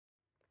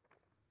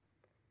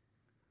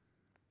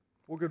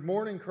Well, good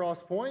morning,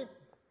 Cross Point.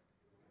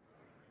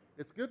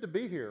 It's good to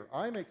be here.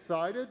 I'm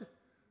excited.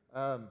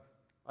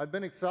 I've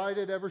been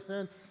excited ever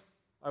since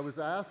I was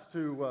asked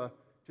to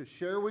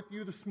share with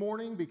you this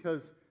morning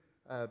because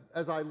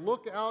as I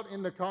look out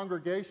in the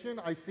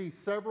congregation, I see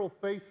several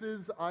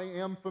faces I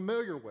am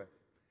familiar with.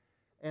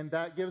 And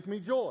that gives me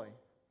joy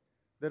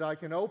that I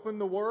can open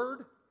the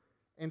Word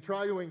and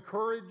try to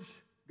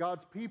encourage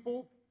God's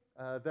people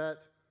that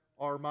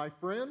are my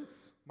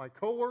friends, my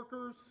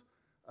coworkers,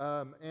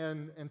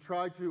 and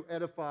try to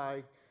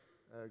edify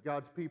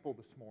God's people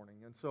this morning.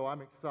 And so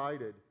I'm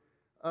excited.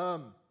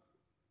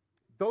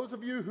 Those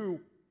of you who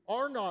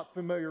are not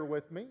familiar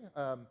with me,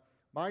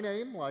 my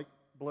name, like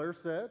Blair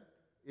said,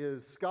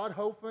 is Scott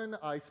Hofen.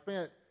 I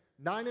spent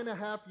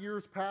 9.5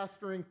 years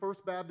pastoring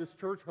First Baptist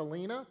Church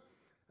Helena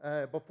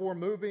before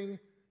moving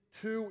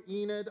to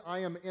Enid. I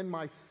am in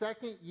my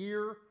second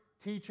year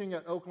teaching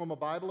at Oklahoma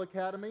Bible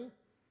Academy.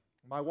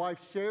 My wife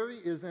Sherry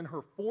is in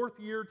her fourth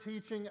year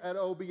teaching at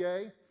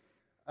OBA.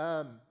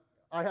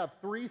 I have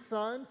 3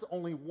 sons,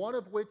 only one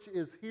of which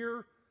is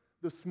here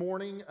this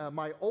morning.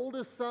 My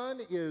oldest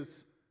son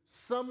is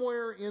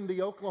somewhere in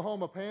the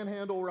Oklahoma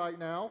Panhandle right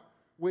now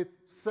with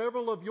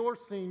several of your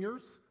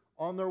seniors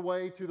on their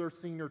way to their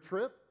senior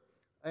trip.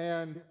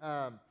 And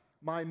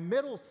my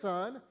middle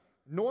son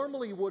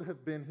normally would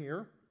have been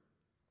here,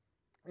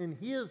 and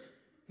he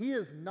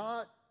is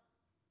not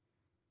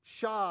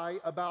shy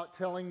about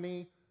telling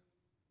me,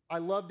 "I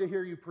love to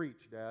hear you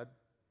preach, Dad."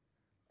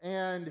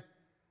 And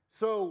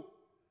so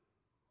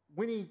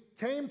when he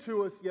came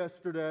to us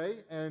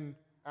yesterday and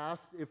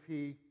asked if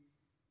he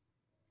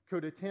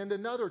could attend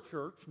another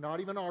church, not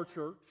even our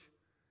church,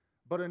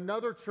 but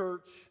another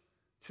church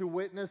to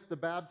witness the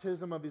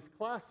baptism of his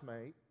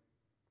classmate,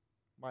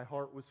 my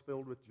heart was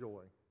filled with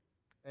joy.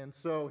 And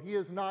so he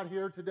is not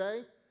here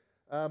today,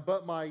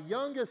 but my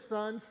youngest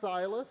son,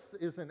 Silas,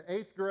 is in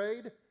 8th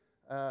grade.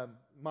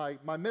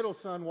 My middle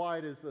son,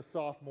 Wyatt, is a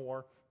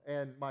sophomore,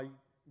 and my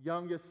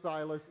youngest,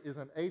 Silas, is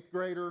an 8th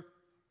grader,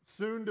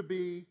 soon to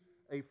be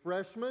a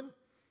freshman.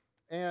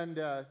 And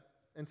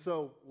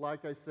so,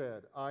 like I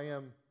said, I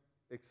am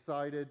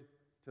excited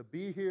to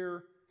be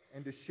here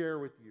and to share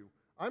with you.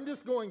 I'm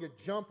just going to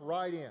jump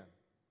right in.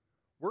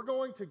 We're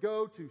going to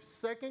go to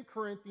 2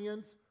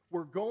 Corinthians.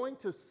 We're going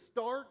to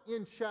start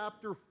in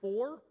chapter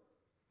 4.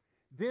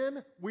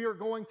 Then we are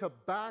going to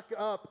back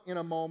up in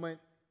a moment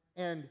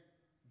and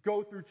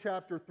go through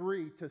chapter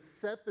 3 to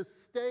set the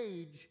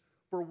stage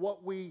for what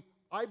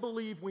I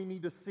believe we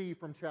need to see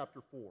from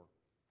chapter 4.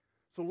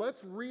 So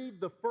let's read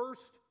the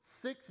first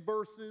 6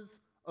 verses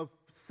of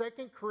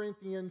 2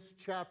 Corinthians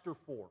chapter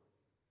 4.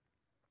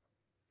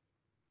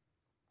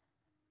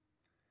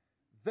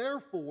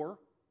 Therefore,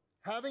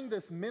 having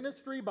this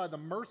ministry by the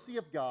mercy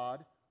of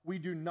God, we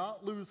do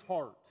not lose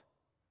heart,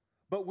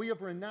 but we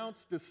have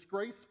renounced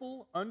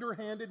disgraceful,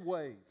 underhanded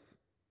ways.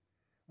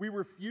 We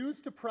refuse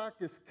to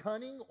practice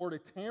cunning or to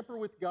tamper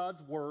with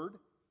God's word,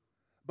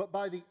 but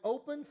by the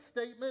open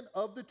statement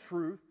of the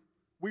truth,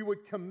 we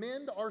would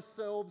commend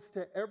ourselves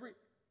to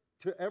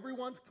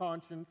everyone's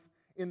conscience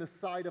in the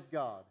sight of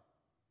God.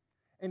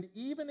 And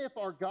even if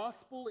our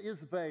gospel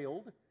is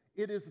veiled,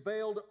 it is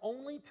veiled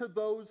only to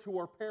those who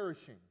are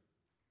perishing.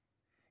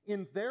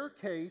 In their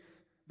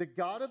case, the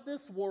God of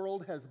this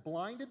world has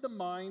blinded the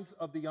minds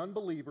of the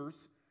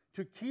unbelievers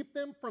to keep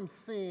them from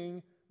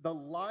seeing the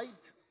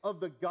light of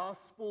the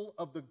gospel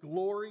of the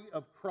glory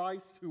of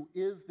Christ, who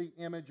is the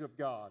image of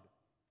God.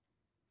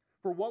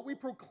 For what we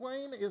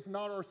proclaim is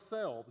not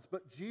ourselves,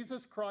 but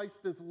Jesus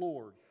Christ as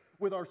Lord,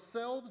 with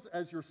ourselves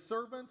as your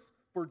servants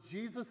for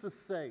Jesus'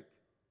 sake.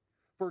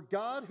 For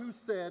God, who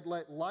said,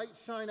 "Let light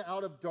shine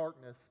out of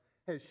darkness,"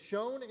 has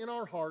shone in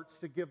our hearts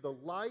to give the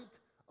light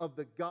of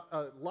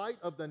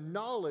the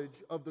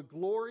knowledge of the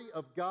glory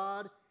of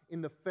God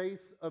in the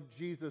face of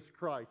Jesus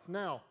Christ.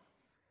 Now,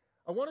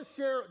 I want to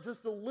share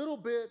just a little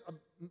bit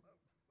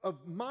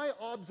of my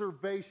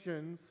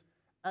observations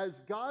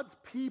as God's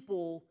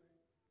people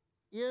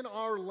in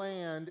our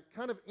land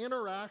kind of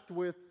interact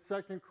with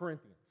 2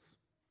 Corinthians.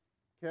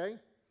 Okay?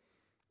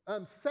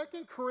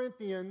 2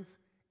 Corinthians,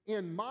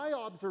 in my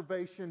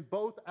observation,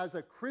 both as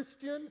a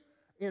Christian,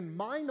 in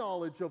my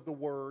knowledge of the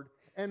Word,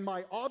 and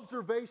my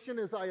observation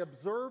as I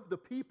observe the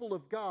people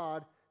of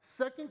God,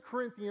 2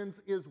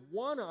 Corinthians is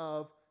one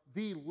of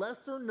the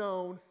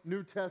lesser-known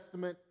New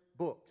Testament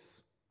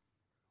books.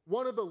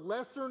 One of the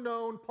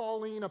lesser-known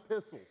Pauline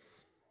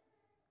epistles.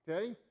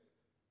 Okay?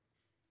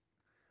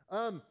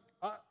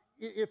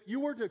 If you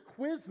were to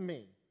quiz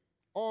me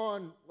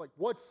on, like,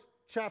 what's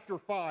chapter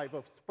 5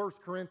 of 1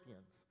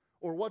 Corinthians,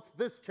 or what's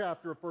this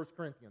chapter of 1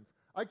 Corinthians,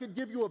 I could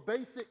give you a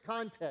basic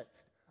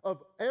context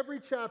of every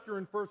chapter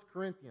in 1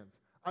 Corinthians.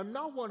 I'm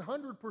not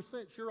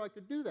 100% sure I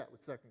could do that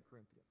with 2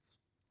 Corinthians.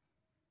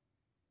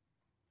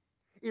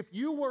 If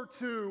you were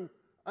to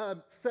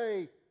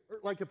say,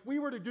 like if we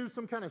were to do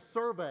some kind of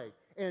survey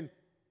and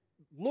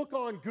look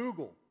on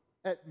Google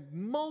at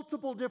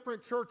multiple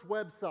different church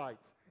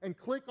websites and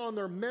click on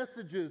their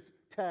messages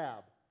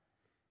tab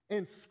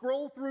and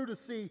scroll through to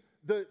see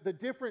the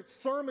different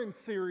sermon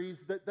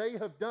series that they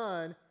have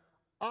done,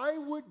 I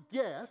would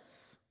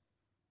guess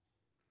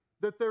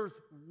that there's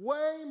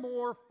way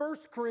more 1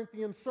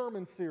 Corinthians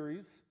sermon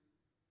series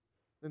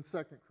than 2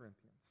 Corinthians.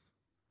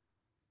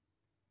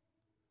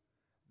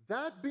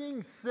 That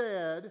being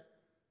said,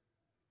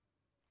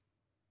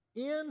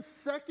 in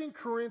 2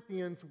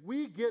 Corinthians,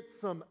 we get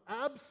some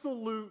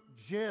absolute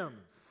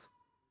gems.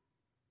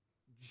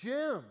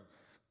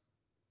 Gems.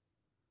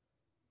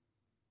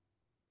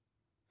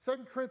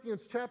 2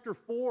 Corinthians chapter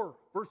 4,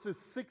 verses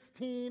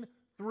 16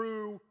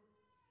 through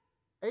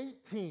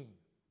 18.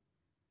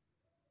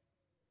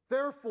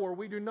 Therefore,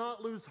 we do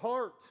not lose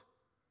heart.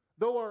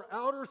 Though our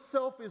outer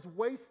self is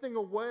wasting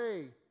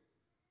away,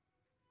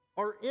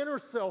 our inner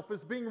self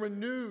is being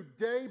renewed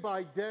day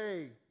by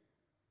day.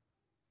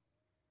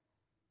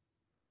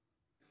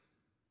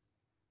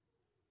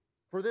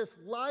 For this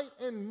light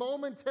and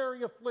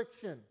momentary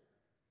affliction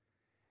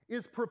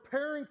is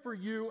preparing for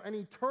you an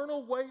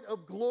eternal weight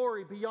of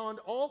glory beyond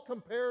all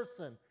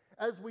comparison,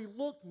 as we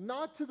look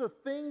not to the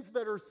things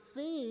that are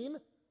seen,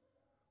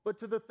 but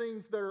to the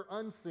things that are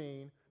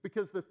unseen.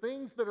 Because the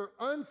things that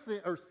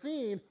are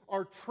seen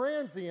are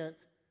transient,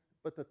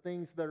 but the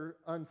things that are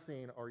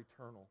unseen are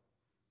eternal.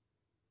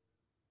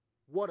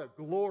 What a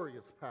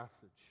glorious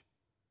passage.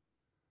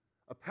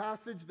 A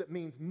passage that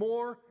means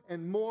more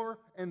and more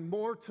and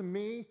more to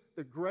me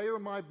the grayer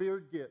my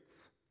beard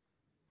gets.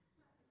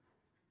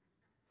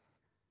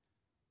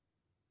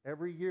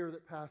 Every year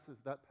that passes,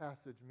 that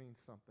passage means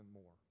something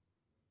more.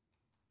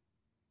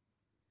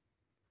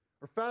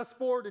 Or fast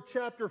forward to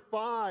chapter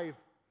 5,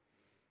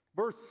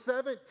 verse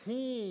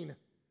 17.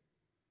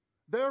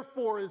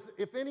 Therefore,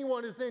 if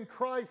anyone is in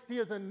Christ, he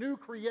is a new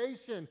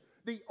creation.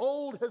 The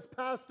old has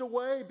passed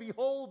away.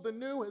 Behold, the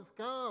new has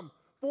come.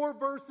 4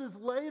 verses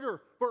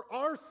later, for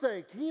our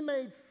sake, he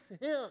made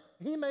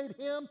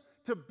him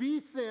to be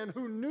sin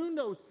who knew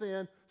no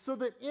sin, so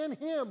that in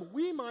him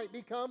we might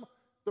become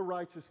the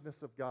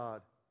righteousness of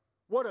God.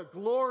 What a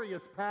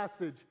glorious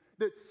passage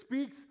that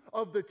speaks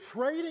of the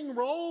trading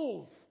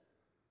roles.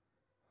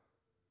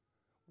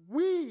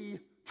 We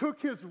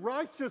took his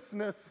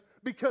righteousness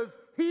because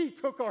he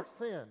took our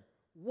sin.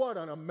 What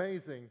an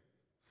amazing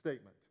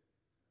statement.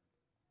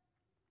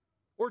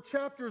 Or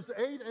chapters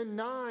 8 and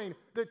 9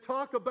 that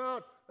talk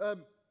about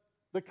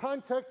the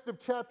context of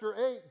chapter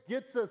 8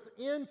 gets us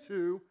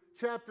into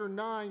chapter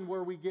 9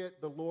 where we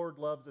get the Lord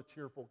loves a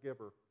cheerful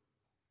giver.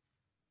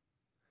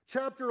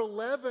 Chapter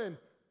 11,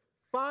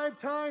 5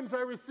 times I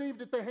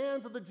received at the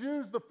hands of the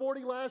Jews the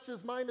 40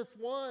 lashes minus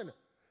 1.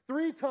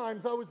 3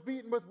 times I was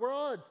beaten with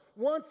rods.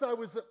 Once I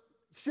was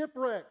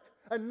shipwrecked.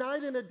 A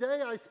night and a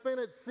day I spent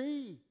at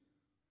sea.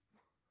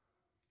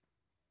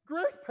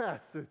 Great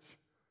passage.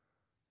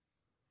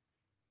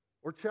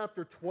 Or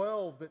chapter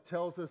 12 that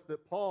tells us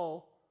that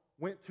Paul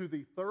went to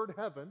the third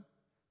heaven,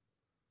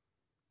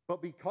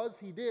 but because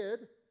he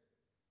did,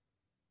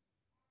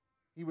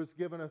 he was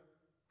given a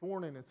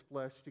thorn in his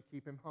flesh to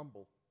keep him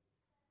humble.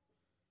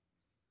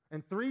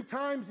 And 3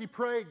 times he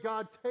prayed,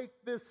 God, take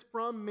this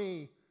from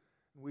me.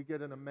 And we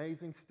get an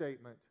amazing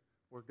statement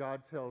where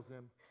God tells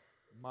him,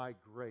 my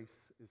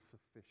grace is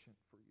sufficient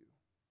for you.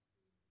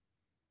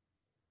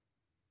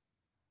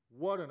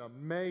 What an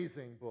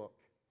amazing book.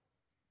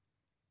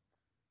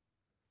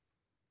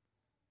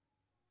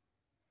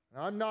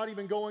 And I'm not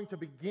even going to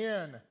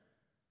begin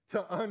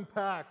to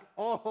unpack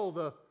all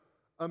the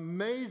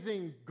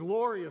amazing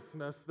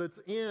gloriousness that's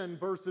in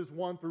verses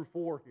 1 through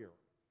 4 here.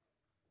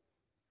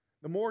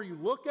 The more you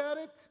look at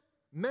it,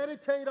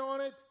 meditate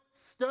on it,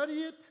 study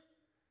it,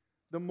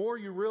 the more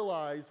you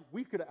realize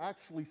we could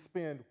actually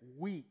spend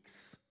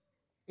weeks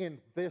in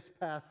this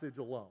passage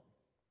alone.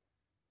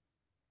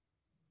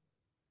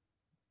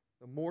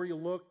 The more you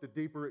look, the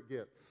deeper it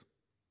gets.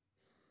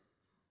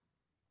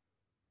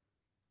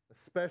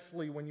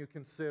 Especially when you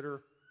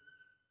consider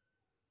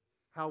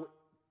how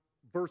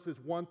verses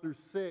 1 through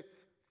 6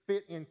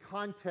 fit in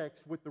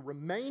context with the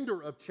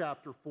remainder of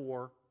chapter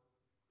 4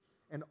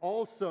 and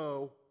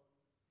also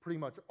pretty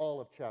much all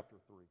of chapter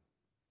 3.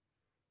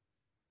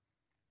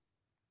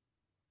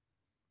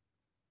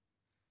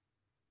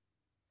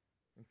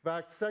 In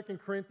fact, 2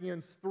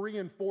 Corinthians 3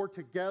 and 4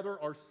 together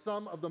are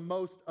some of the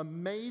most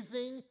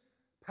amazing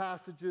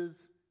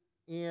passages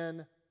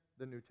in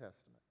the New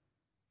Testament.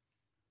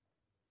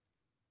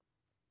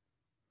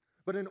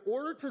 But in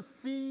order to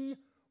see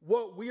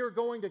what we are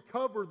going to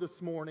cover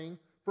this morning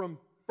from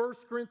 2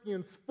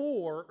 Corinthians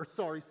 4,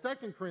 see,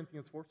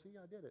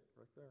 I did it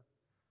right there.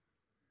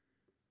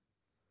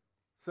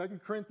 2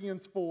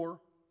 Corinthians 4,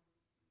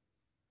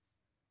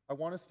 I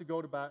want us to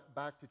go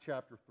back to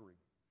chapter 3.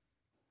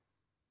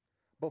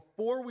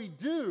 Before we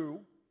do,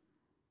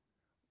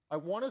 I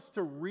want us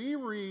to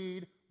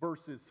reread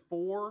verses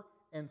 4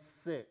 and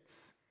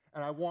 6.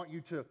 And I want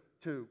you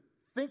to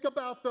think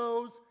about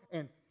those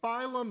and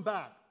file them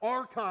back,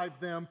 archive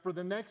them for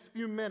the next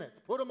few minutes.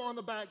 Put them on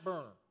the back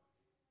burner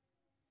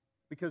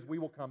because we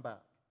will come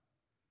back.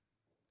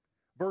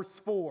 Verse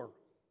 4,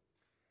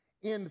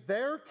 in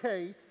their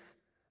case,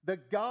 the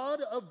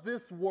God of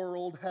this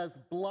world has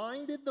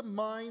blinded the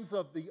minds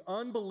of the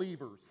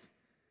unbelievers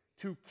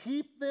to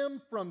keep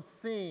them from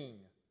seeing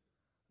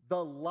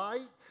the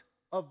light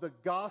of the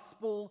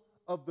gospel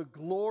of the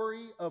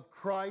glory of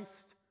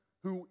Christ,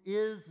 who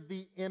is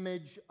the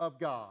image of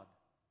God.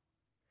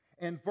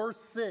 And verse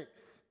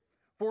 6,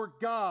 for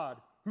God,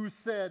 who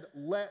said,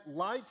 let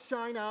light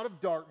shine out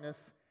of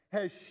darkness,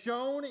 has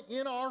shone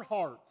in our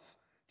hearts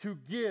to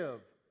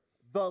give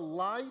the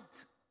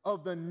light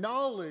of the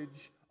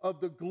knowledge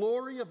of the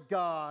glory of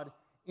God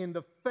in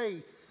the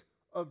face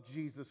of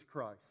Jesus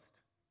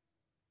Christ.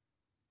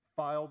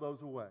 File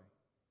those away.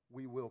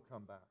 We will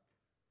come back.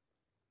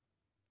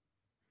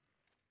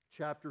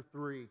 Chapter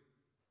 3.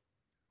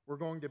 We're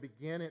going to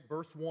begin at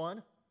verse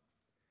 1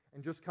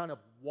 and just kind of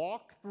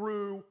walk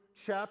through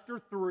chapter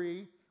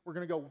 3. We're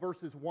going to go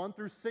verses 1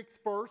 through 6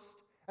 first,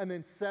 and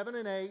then 7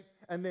 and 8,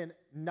 and then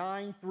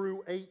 9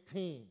 through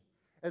 18.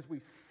 As we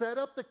set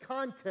up the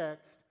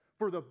context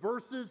for the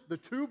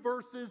two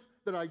verses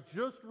that I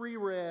just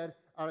reread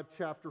out of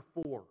chapter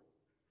 4.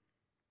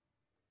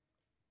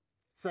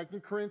 2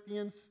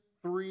 Corinthians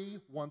 3,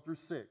 1 through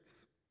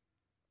 6.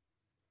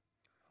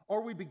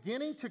 Are we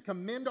beginning to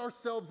commend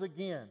ourselves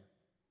again?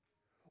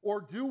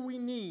 Or do we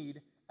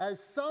need, as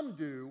some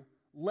do,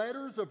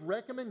 letters of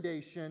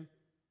recommendation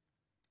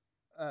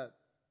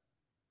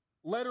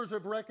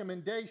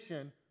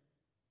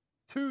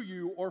to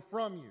you or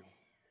from you?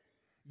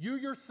 You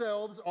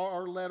yourselves are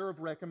our letter of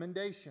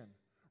recommendation,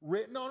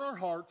 written on our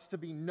hearts to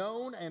be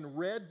known and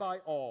read by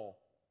all.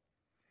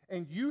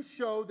 And you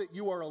show that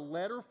you are a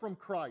letter from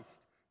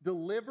Christ,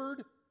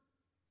 delivered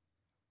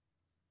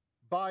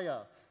by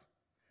us,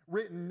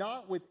 written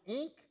not with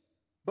ink,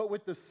 but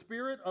with the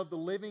Spirit of the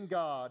living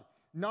God,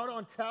 not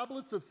on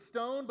tablets of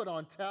stone, but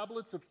on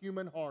tablets of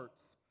human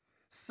hearts.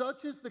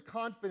 Such is the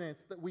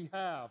confidence that we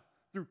have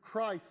through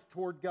Christ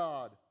toward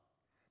God.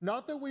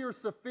 Not that we are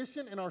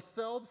sufficient in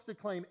ourselves to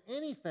claim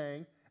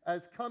anything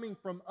as coming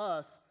from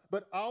us,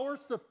 but our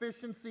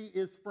sufficiency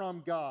is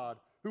from God,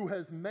 who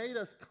has made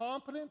us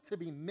competent to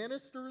be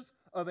ministers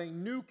of a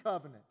new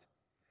covenant,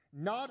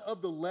 not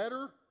of the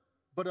letter,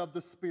 but of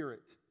the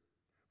Spirit.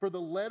 For the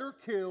letter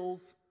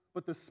kills,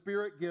 but the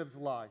Spirit gives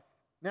life.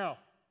 Now,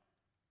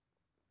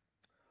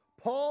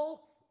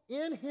 Paul,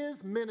 in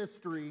his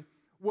ministry,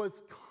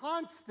 was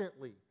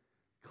constantly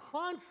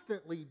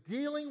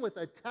dealing with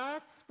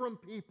attacks from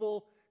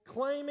people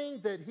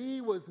claiming that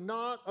he was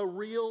not a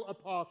real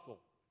apostle.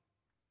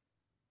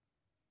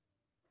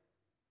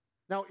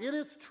 Now, it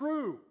is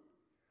true,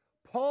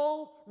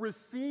 Paul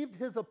received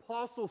his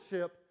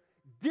apostleship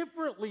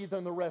differently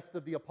than the rest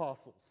of the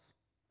apostles.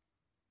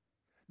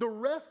 The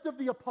rest of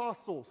the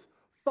apostles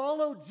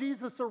followed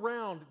Jesus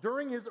around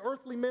during his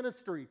earthly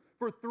ministry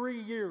for 3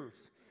 years.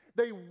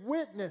 They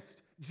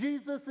witnessed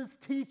Jesus'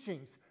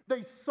 teachings.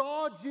 They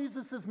saw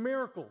Jesus'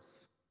 miracles.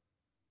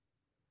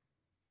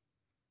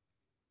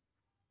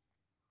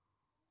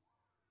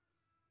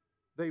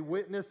 They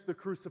witnessed the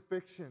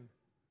crucifixion,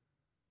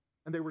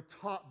 and they were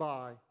taught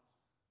by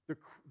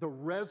the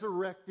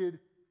resurrected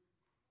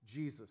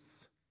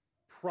Jesus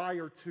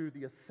prior to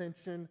the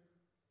ascension,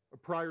 or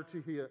prior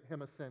to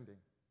him ascending.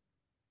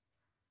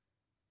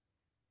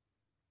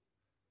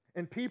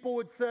 And people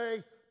would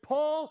say,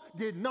 Paul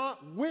did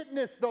not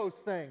witness those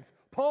things.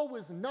 Paul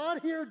was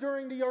not here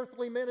during the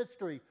earthly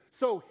ministry,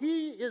 so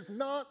he is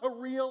not a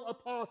real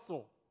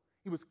apostle.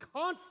 He was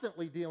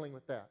constantly dealing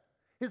with that,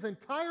 his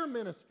entire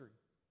ministry.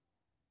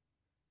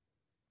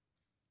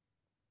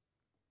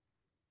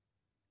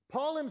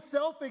 Paul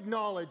himself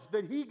acknowledged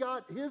that he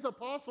got his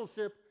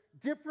apostleship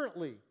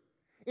differently.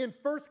 In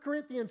 1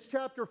 Corinthians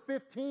chapter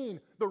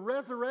 15, the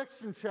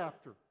resurrection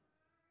chapter,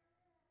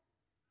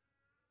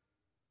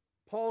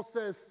 Paul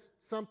says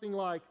something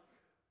like,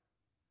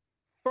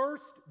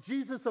 first,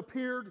 Jesus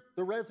appeared,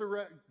 the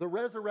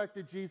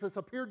resurrected Jesus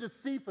appeared to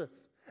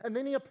Cephas, and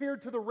then he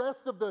appeared to the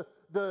rest of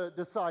the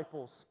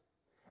disciples.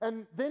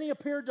 And then he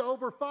appeared to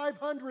over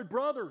 500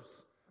 brothers,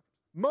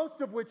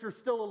 most of which are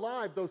still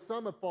alive, though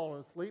some have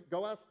fallen asleep.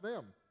 Go ask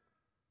them.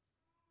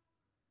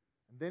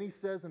 And then he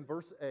says in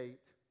verse 8,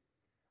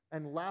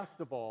 and last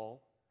of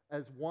all,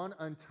 as one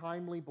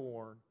untimely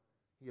born,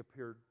 he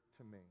appeared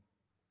to me.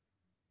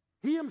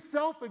 He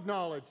himself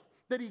acknowledged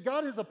that he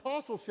got his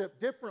apostleship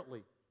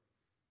differently.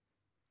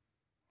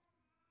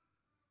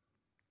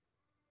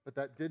 But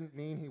that didn't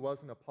mean he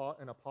wasn't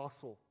an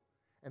apostle.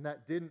 And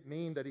that didn't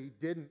mean that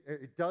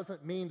it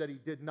doesn't mean that he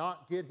did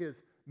not get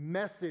his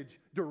message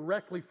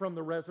directly from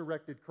the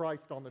resurrected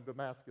Christ on the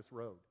Damascus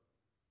Road.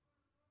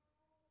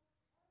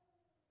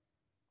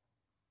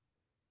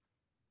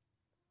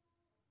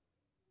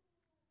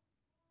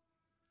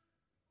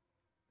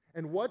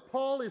 And what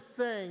Paul is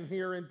saying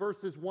here in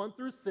verses 1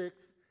 through 6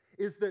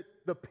 is that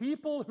the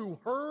people who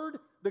heard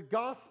the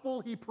gospel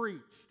he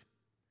preached,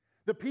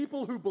 the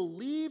people who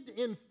believed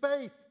in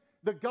faith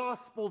the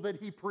gospel that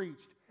he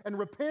preached and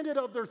repented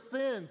of their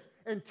sins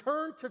and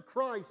turned to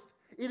Christ,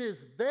 it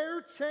is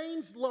their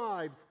changed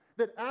lives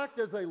that act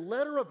as a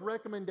letter of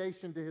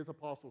recommendation to his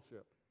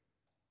apostleship.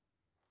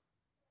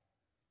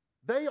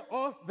 They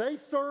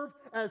serve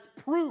as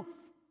proof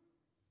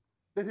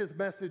that his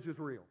message is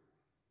real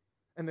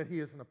and that he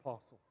is an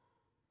apostle.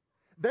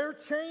 Their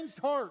changed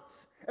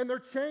hearts and their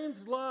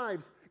changed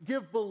lives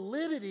give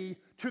validity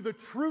to the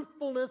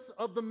truthfulness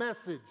of the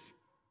message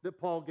that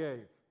Paul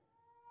gave.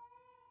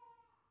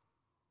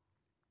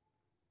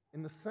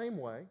 In the same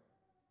way,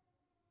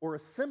 or a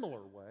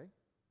similar way,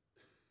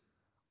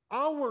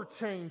 our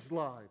changed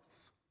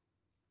lives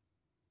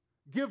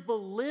give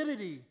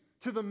validity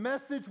to the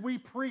message we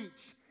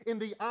preach in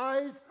the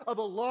eyes of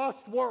a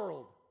lost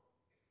world.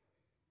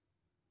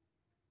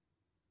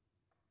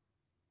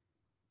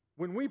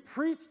 When we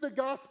preach the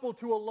gospel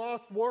to a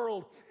lost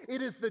world,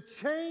 it is the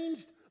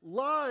changed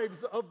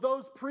lives of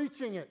those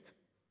preaching it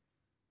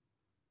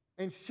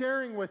and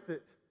sharing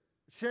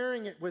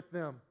it with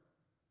them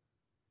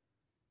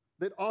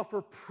that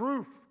offer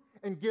proof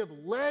and give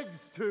legs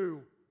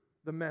to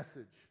the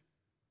message.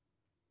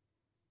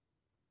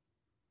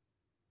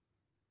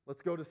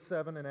 Let's go to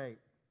 7 and 8.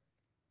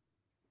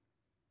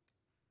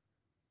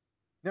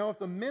 Now, if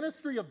the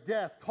ministry of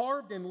death,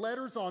 carved in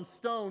letters on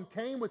stone,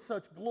 came with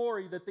such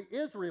glory that the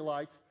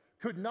Israelites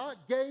could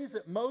not gaze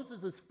at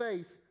Moses'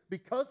 face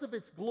because of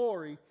its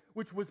glory,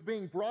 which was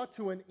being brought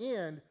to an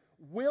end,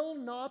 will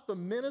not the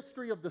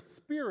ministry of the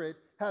Spirit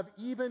have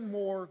even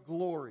more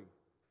glory?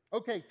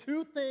 Okay,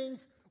 two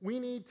things we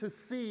need to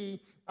see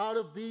out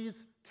of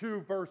these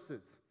two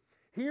verses.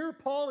 Here,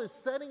 Paul is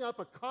setting up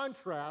a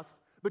contrast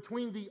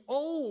between the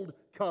old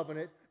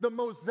covenant, the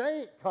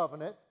Mosaic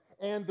covenant,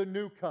 and the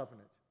new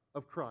covenant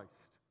of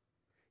Christ.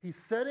 He's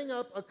setting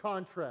up a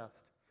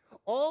contrast.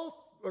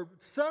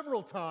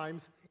 Several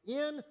times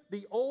in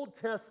the Old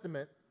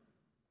Testament,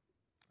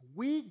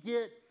 we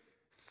get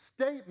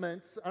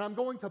statements, and I'm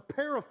going to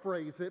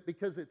paraphrase it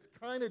because it's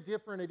kind of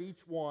different at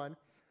each one,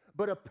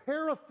 but a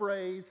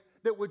paraphrase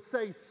that would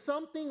say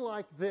something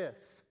like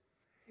this: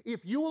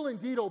 if you will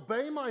indeed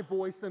obey my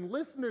voice and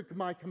listen to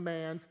my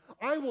commands,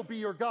 I will be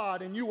your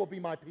God and you will be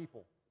my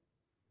people.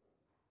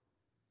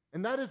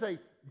 And that is a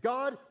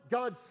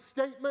God's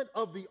statement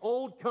of the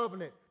old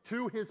covenant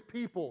to his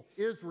people,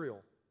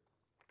 Israel.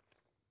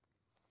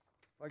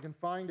 If I can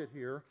find it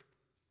here.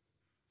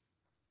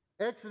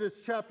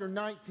 Exodus chapter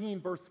 19,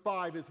 verse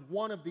 5 is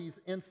one of these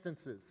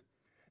instances.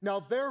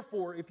 Now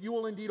therefore, if you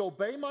will indeed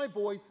obey my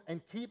voice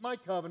and keep my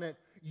covenant,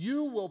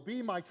 you will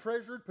be my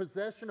treasured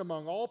possession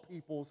among all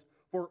peoples,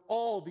 for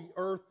all the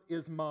earth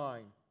is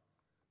mine.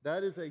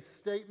 That is a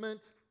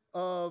statement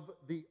of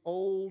the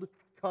old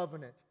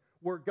covenant,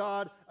 where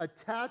God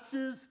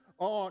attaches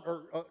on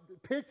or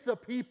picks a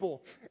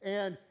people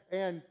and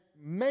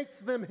makes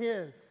them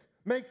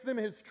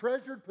his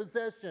treasured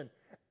possession,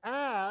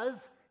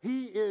 as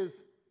he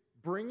is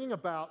bringing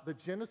about the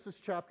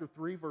Genesis chapter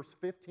 3 verse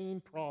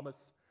 15 promise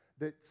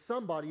that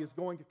somebody is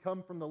going to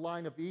come from the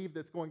line of Eve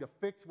that's going to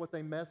fix what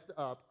they messed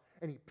up.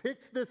 And he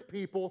picks this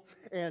people,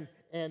 and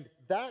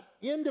that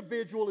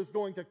individual is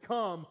going to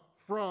come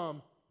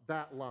from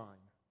that line.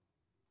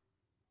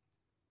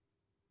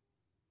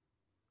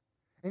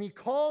 And he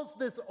calls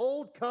this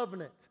old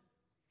covenant,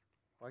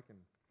 if I can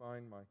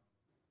find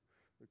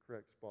the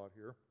correct spot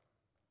here.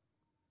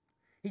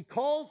 He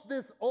calls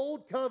this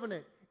old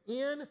covenant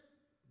in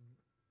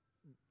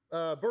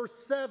verse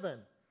 7,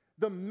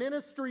 the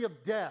ministry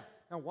of death.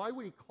 Now, why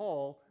would he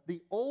call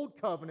the old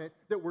covenant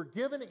that were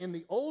given in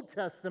the Old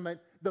Testament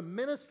the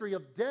ministry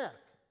of death?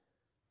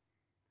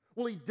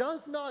 Well, he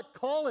does not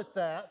call it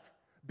that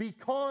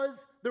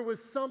because there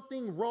was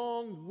something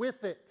wrong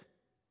with it.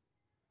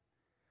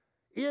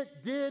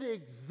 It did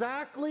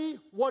exactly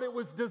what it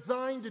was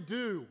designed to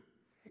do.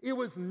 It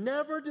was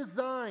never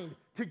designed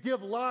to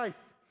give life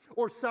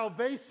or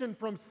salvation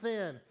from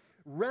sin.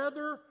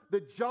 Rather, the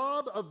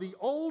job of the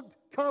old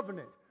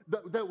covenant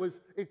that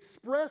was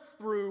expressed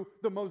through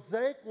the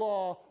Mosaic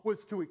law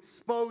was to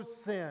expose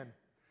sin,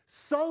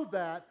 so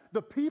that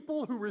the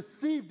people who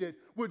received it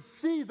would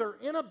see their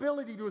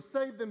inability to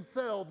save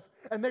themselves,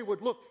 and they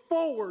would look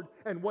forward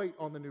and wait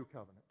on the new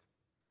covenant.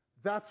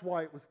 That's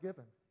why it was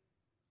given.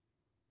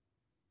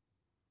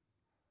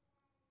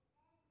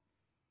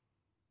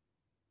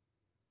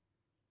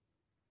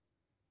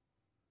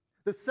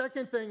 The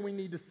second thing we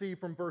need to see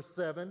from verse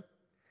 7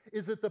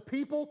 is that the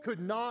people could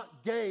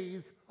not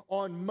gaze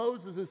on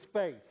Moses'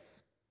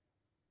 face.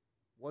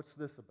 What's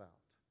this about?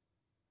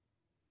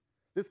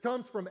 This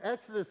comes from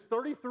Exodus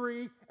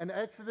 33 and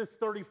Exodus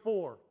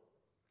 34.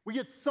 We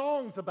get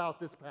songs about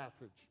this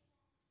passage.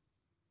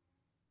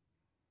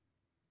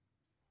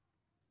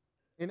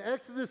 In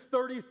Exodus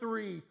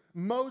 33,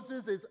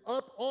 Moses is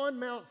up on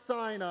Mount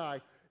Sinai.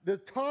 The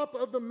top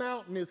of the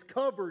mountain is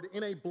covered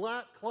in a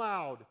black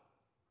cloud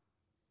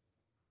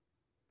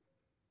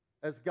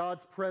as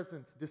God's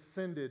presence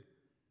descended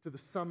to the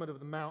summit of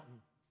the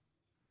mountain.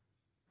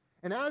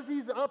 And as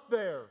he's up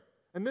there,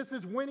 and this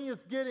is when he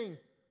is getting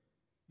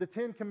the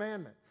Ten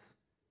Commandments,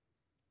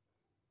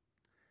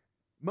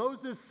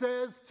 Moses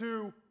says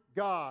to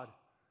God,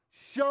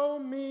 "Show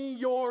me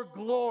your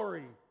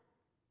glory."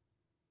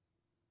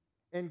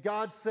 And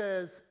God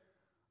says,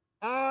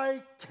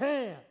 "I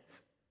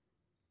can't.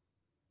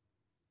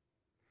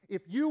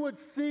 If you would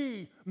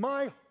see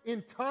my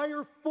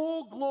entire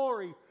full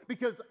glory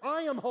because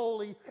I am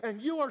holy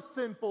and you are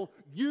sinful,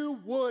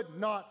 you would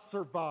not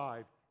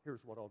survive.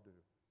 Here's what I'll do.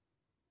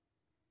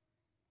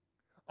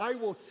 I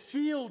will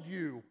shield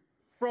you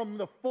from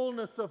the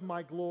fullness of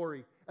my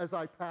glory as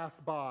I pass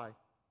by.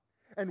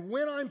 And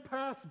when I'm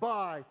passed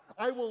by,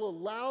 I will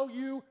allow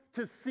you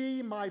to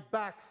see my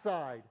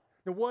backside.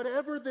 Now,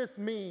 whatever this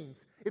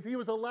means, if he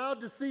was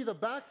allowed to see the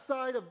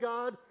backside of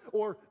God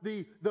or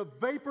the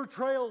vapor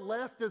trail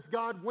left as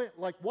God went,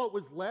 like what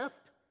was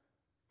left,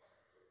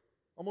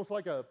 almost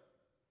like the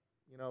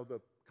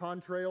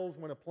contrails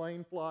when a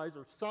plane flies,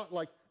 or something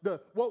like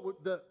what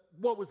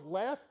was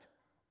left,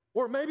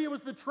 or maybe it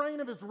was the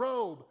train of his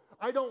robe.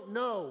 I don't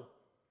know.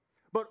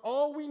 But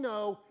all we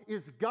know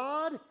is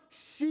God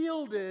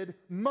shielded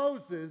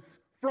Moses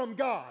from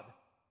God.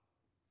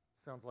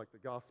 Sounds like the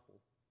gospel.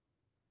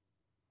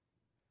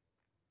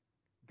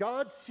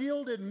 God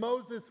shielded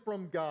Moses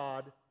from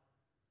God,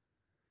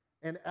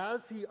 and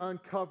as he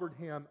uncovered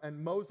him,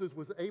 and Moses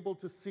was able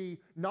to see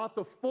not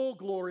the full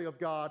glory of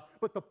God,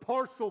 but the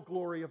partial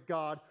glory of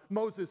God,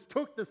 Moses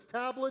took the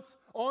tablets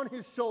on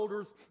his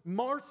shoulders,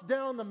 marched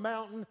down the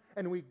mountain,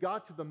 and we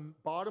got to the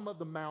bottom of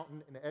the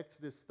mountain in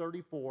Exodus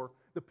 34.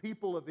 The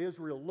people of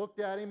Israel looked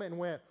at him and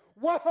went,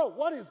 "Whoa,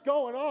 what is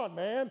going on,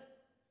 man?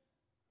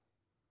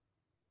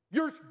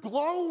 You're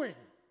glowing."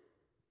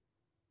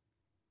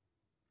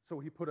 So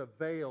he put a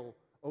veil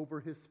over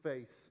his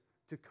face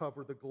to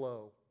cover the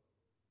glow.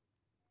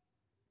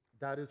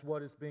 That is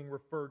what is being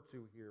referred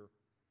to here.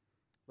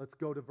 Let's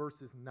go to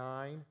verses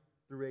 9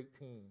 through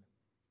 18.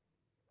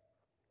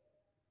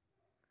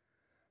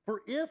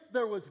 For if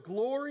there was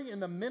glory in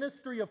the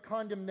ministry of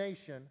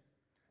condemnation,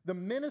 the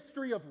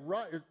ministry of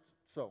right...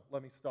 So,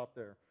 let me stop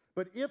there.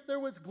 But if there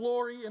was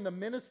glory in the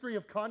ministry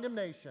of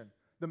condemnation,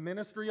 the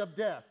ministry of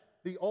death,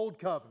 the old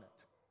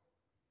covenant,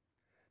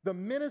 the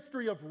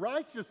ministry of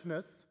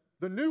righteousness,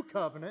 the new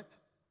covenant,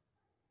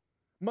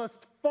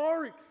 must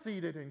far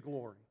exceed it in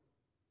glory.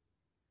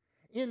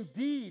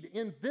 Indeed,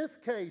 in this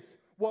case,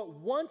 what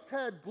once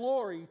had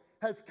glory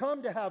has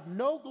come to have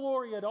no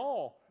glory at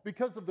all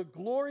because of the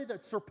glory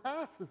that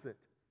surpasses it.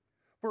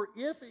 For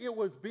if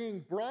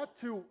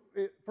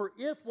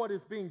what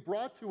is being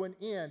brought to an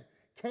end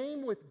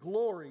came with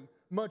glory,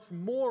 much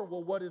more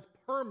will what is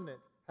permanent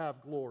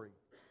have glory.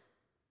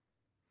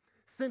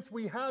 Since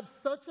we have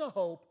such a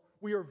hope,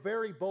 we are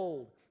very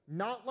bold,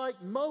 not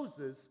like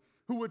Moses,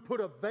 who would put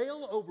a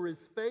veil over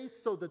his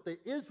face so that the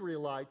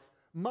Israelites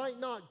might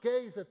not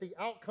gaze at the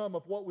outcome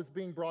of what was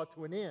being brought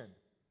to an end.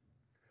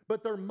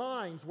 But their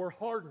minds were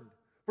hardened.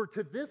 For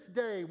to this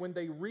day, when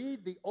they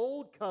read the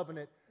old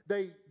covenant,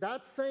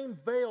 that same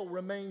veil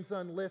remains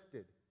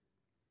unlifted.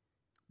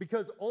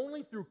 Because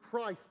only through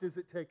Christ is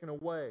it taken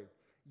away.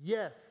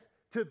 Yes,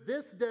 to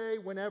this day,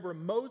 whenever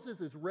Moses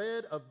is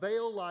read, a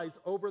veil lies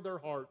over their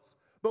hearts.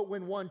 But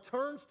when one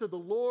turns to the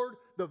Lord,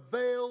 the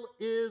veil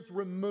is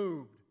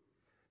removed.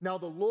 Now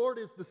the Lord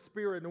is the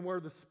Spirit, and where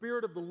the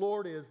Spirit of the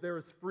Lord is, there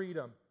is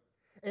freedom.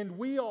 And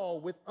we all,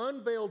 with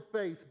unveiled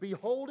face,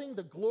 beholding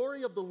the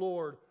glory of the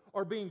Lord,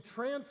 are being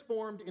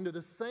transformed into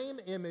the same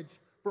image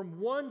from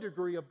one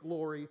degree of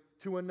glory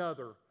to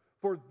another.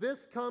 For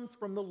this comes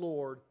from the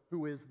Lord,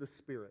 who is the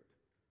Spirit.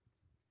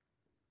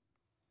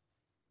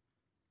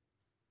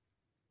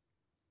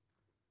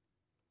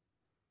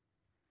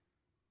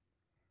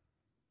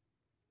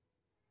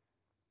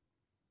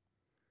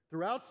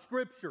 Throughout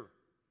Scripture,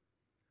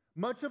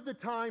 much of the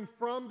time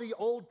from the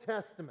Old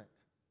Testament,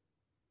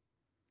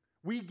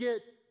 we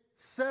get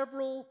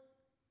several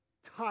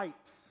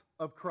types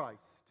of Christ.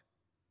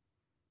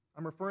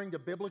 I'm referring to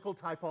biblical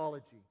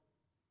typology.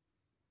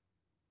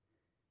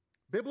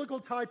 Biblical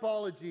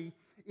typology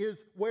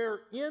is where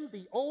in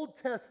the Old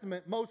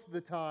Testament, most of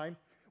the time,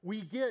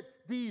 we get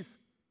these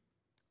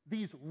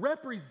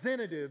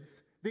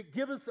representatives that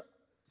give us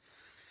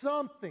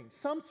something,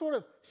 some sort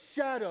of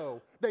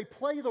shadow. They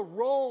play the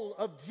role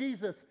of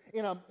Jesus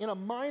in a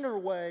minor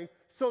way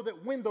so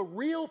that when the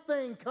real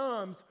thing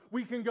comes,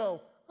 we can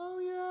go, "Oh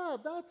yeah,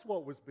 that's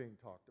what was being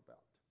talked about."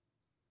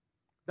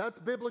 That's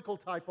biblical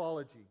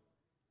typology.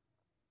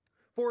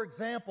 For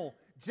example,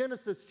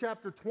 Genesis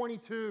chapter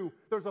 22,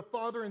 there's a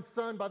father and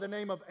son by the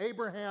name of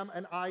Abraham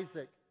and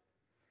Isaac.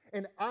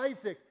 And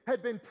Isaac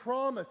had been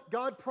promised,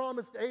 God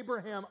promised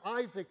Abraham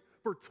Isaac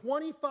for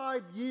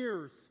 25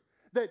 years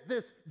that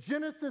this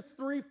Genesis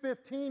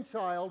 3:15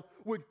 child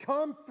would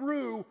come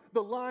through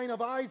the line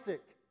of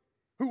Isaac,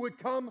 who would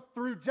come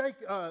through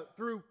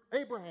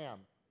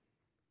Abraham.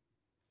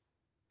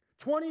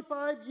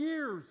 25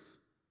 years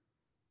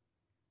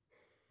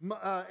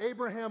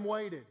Abraham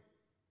waited.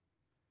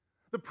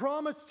 The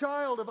promised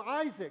child of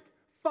Isaac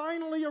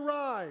finally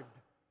arrived.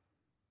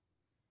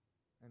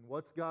 And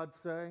what's God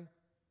say?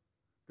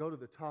 Go to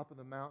the top of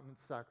the mountain and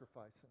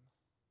sacrifice him.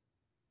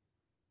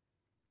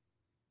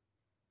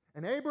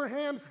 And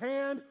Abraham's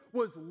hand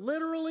was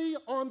literally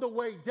on the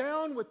way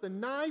down with the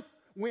knife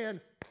when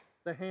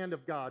the hand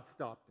of God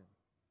stopped him.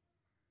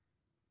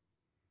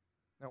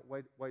 Now,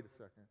 wait a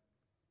second.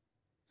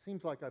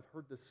 Seems like I've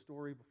heard this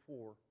story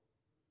before.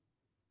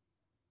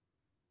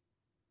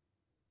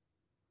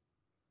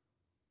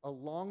 a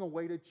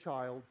long-awaited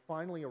child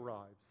finally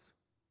arrives,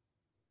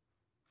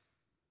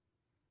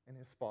 and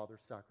his father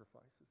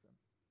sacrifices him.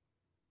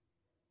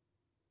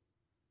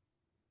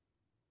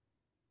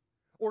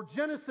 Or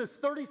Genesis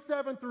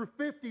 37 through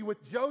 50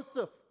 with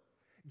Joseph.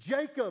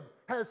 Jacob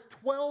has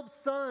 12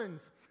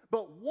 sons,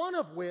 but one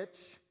of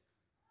which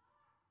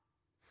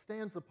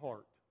stands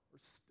apart, or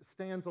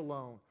stands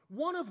alone.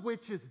 One of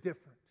which is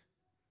different,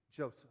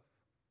 Joseph.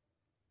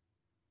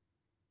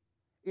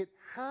 It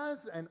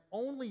has an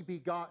only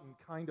begotten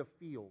kind of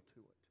feel to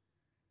it.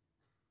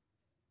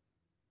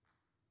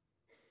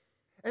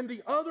 And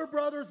the other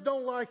brothers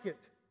don't like it.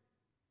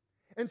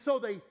 And so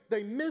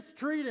they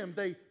mistreat him.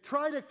 They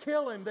try to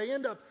kill him. They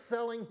end up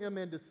selling him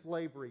into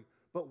slavery.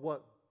 But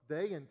what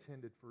they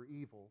intended for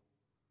evil,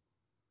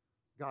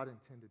 God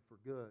intended for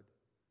good.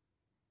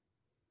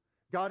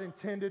 God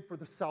intended for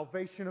the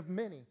salvation of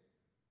many.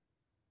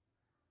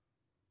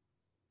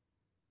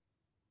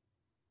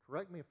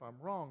 Correct me if I'm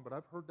wrong, but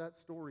I've heard that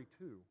story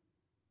too.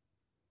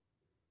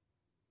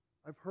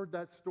 I've heard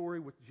that story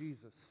with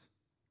Jesus.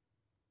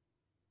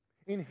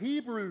 In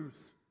Hebrews,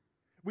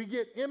 we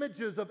get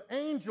images of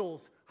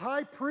angels,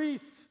 high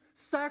priests,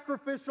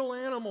 sacrificial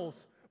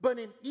animals. But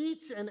in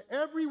each and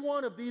every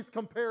one of these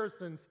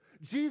comparisons,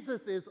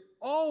 Jesus is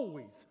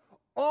always,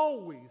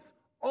 always,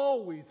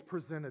 always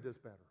presented as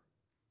better.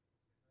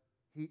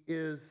 He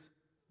is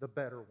the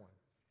better one.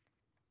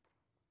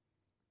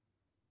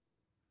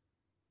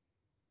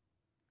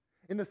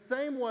 In the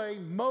same way,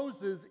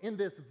 Moses, in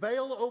this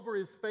veil over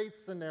his face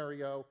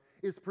scenario,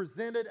 is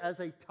presented as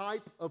a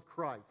type of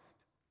Christ.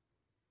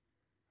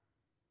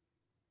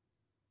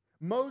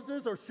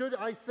 Moses, or should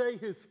I say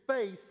his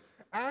face,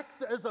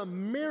 acts as a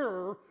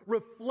mirror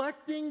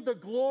reflecting the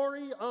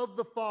glory of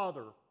the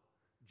Father.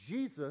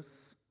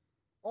 Jesus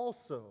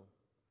also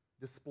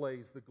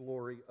displays the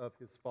glory of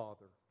his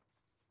Father.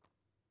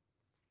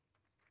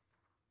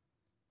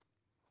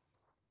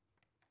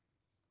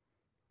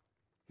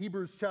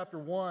 Hebrews chapter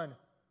 1,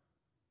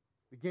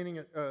 beginning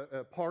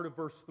at part of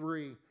verse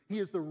 3. He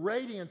is the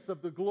radiance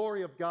of the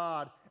glory of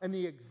God and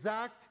the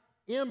exact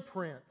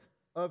imprint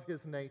of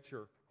his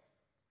nature.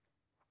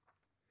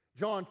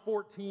 John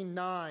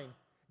 14:9,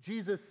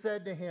 Jesus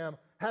said to him,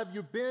 have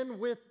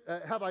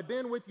I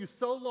been with you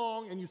so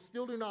long and you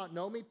still do not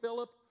know me,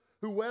 Philip?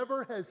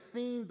 Whoever has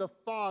seen the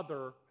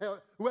Father,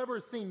 whoever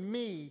has seen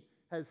me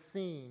has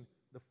seen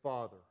the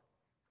Father.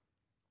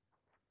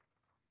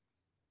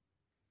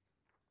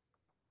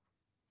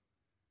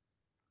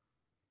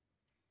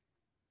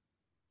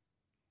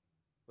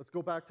 Let's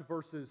go back to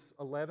verses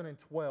 11 and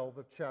 12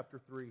 of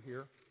chapter 3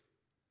 here.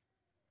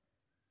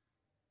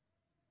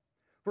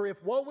 For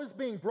if what was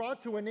being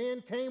brought to an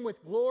end came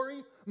with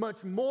glory,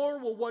 much more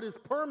will what is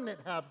permanent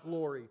have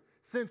glory.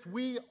 Since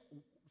we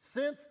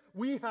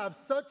have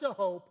such a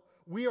hope,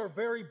 we are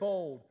very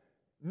bold.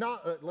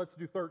 Let's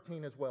do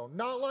 13 as well.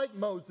 Not like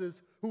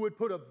Moses, who would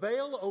put a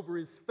veil over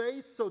his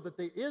face so that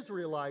the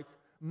Israelites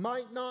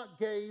might not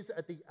gaze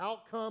at the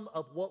outcome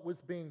of what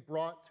was being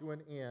brought to an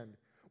end.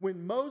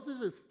 When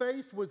Moses'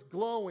 face was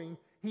glowing,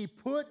 he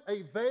put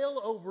a veil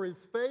over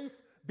his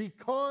face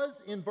because,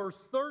 in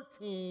verse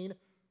 13,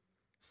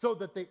 so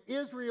that the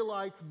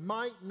Israelites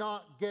might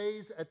not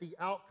gaze at the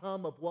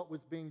outcome of what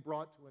was being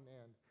brought to an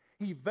end.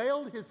 He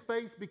veiled his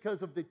face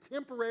because of the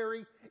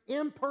temporary,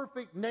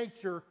 imperfect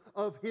nature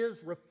of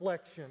his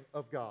reflection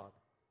of God,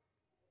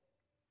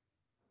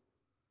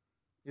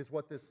 is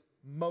what this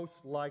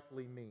most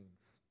likely means.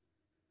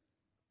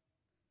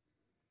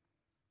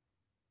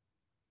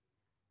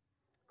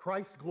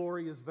 Christ's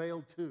glory is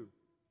veiled too.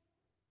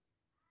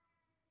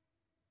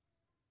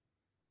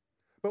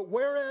 But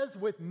whereas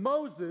with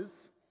Moses,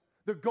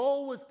 the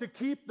goal was to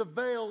keep the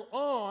veil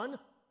on,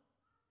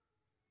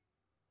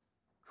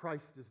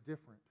 Christ is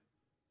different.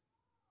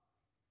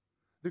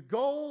 The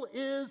goal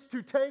is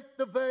to take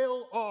the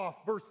veil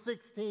off, verse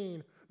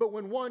 16. But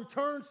when one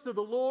turns to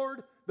the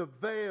Lord, the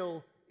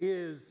veil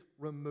is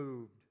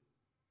removed.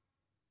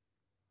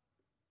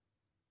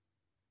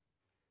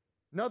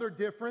 Another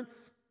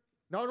difference,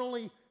 not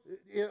only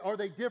are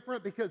they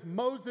different because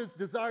Moses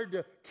desired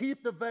to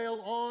keep the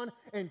veil on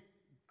and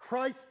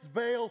Christ's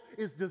veil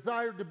is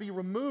desired to be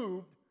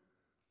removed,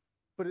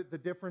 but the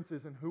difference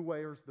is in who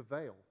wears the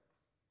veil.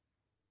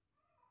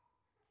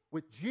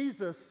 With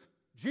Jesus,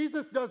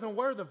 Jesus doesn't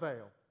wear the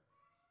veil.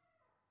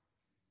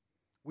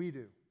 We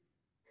do.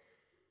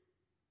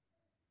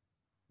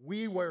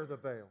 We wear the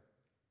veil.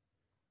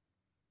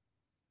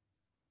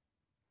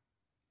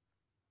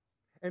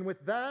 And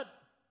with that,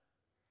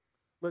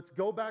 let's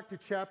go back to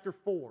chapter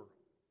 4.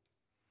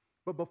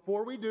 But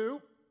before we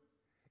do,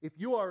 if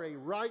you are a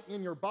write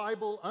in your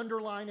Bible,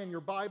 underline in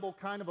your Bible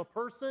kind of a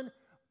person,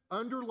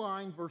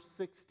 underline verse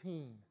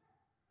 16.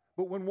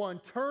 But when one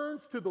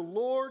turns to the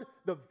Lord,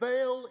 the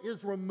veil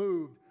is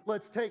removed.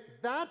 Let's take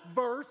that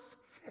verse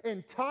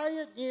and tie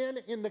it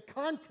in the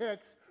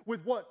context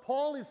with what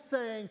Paul is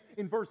saying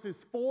in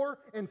verses 4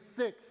 and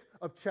 6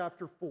 of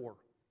chapter 4.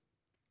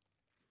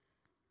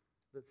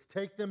 Let's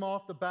take them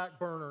off the back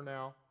burner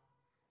now.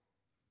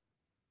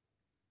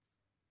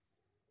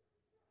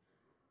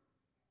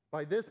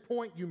 By this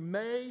point, you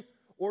may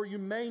or you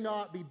may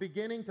not be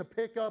beginning to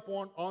pick up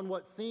on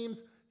what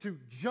seems to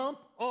jump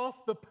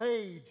off the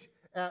page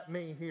at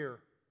me here.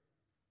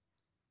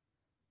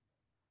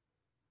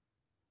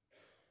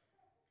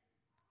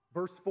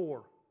 Verse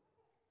 4.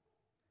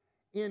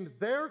 In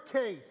their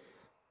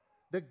case,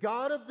 the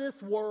God of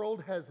this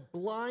world has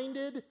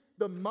blinded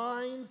the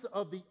minds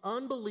of the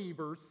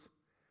unbelievers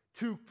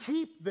to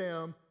keep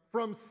them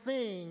from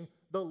seeing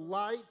the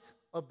light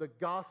of the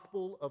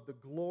gospel of the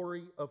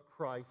glory of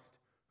Christ,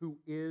 who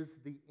is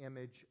the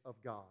image of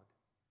God.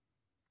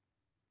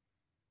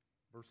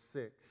 Verse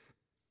 6.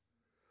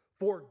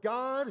 For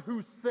God,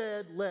 who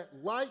said,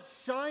 "Let light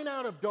shine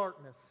out of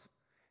darkness,"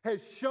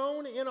 has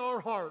shone in our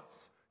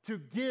hearts to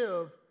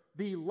give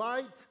the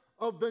light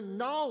of the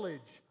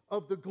knowledge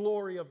of the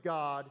glory of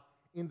God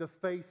in the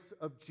face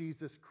of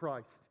Jesus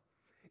Christ.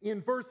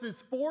 In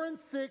verses 4 and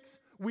 6,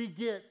 we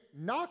get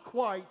not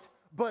quite,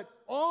 but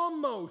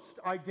almost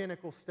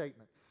identical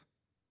statements.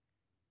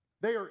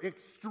 They are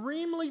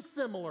extremely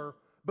similar,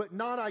 but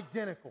not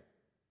identical.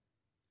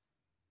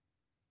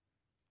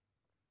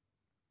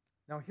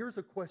 Now, here's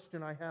a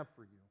question I have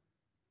for you.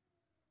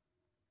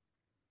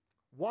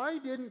 Why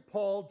didn't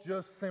Paul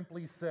just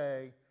simply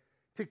say,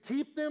 to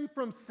keep them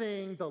from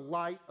seeing the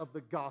light of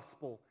the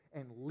gospel,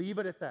 and leave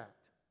it at that?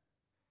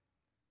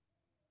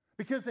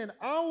 Because in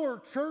our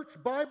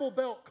church Bible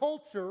Belt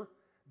culture,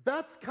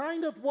 that's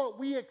kind of what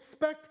we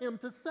expect him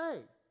to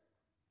say.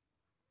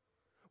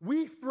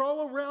 We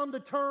throw around the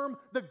term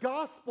the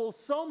gospel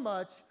so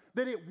much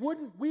that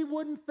we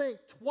wouldn't think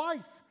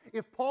twice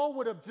if Paul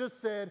would have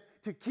just said,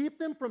 to keep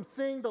them from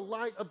seeing the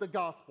light of the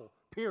gospel,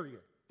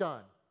 period,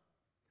 done.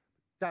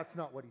 That's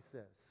not what he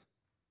says.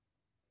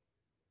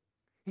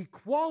 He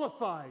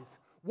qualifies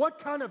what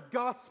kind of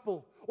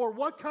gospel or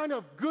what kind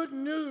of good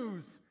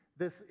news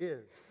this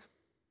is.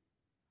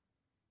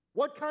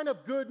 What kind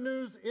of good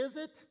news is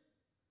it?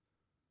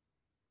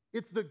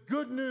 It's the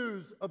good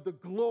news of the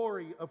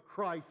glory of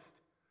Christ,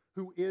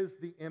 who is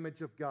the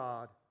image of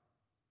God.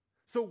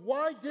 So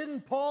why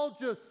didn't Paul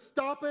just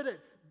stop it and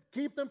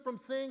keep them from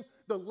seeing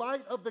the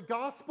light of the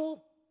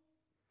gospel?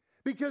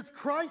 Because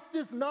Christ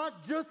is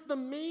not just the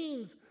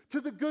means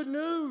to the good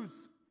news.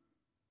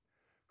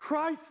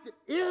 Christ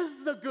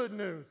is the good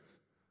news.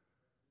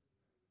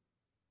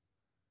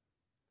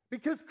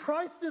 Because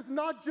Christ is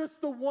not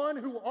just the one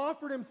who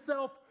offered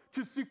himself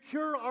to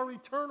secure our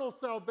eternal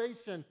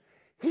salvation.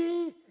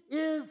 He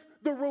is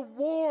the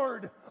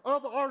reward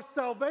of our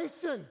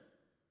salvation.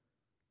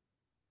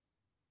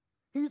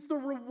 He's the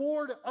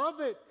reward of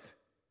it.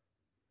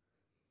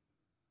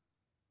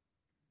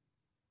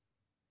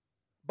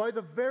 By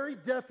the very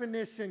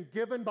definition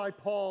given by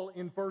Paul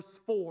in verse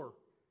 4,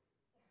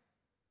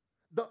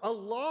 a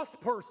lost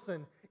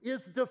person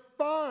is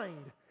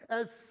defined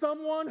as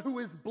someone who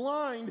is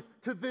blind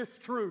to this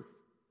truth.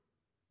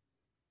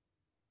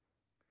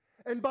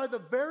 And by the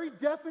very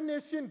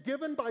definition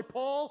given by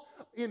Paul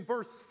in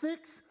verse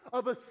 6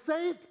 of a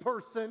saved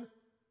person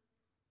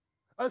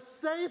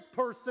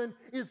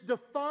is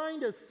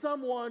defined as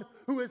someone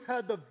who has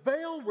had the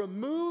veil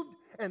removed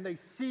and they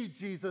see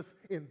Jesus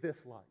in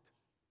this light.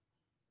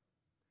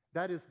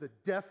 That is the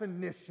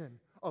definition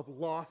of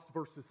lost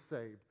versus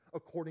saved,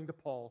 according to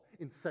Paul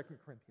in 2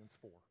 Corinthians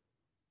 4.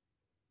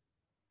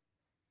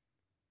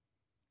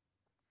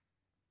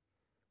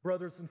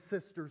 Brothers and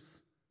sisters,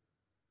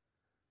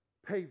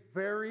 pay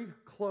very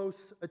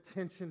close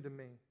attention to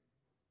me.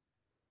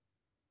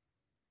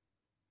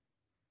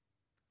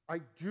 I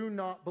do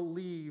not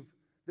believe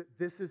that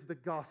this is the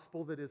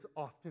gospel that is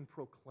often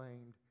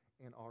proclaimed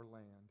in our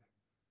land.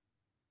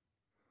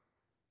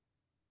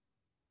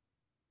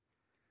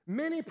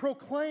 Many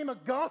proclaim a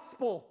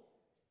gospel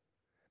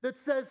that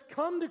says,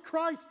 come to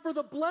Christ for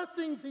the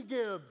blessings he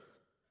gives.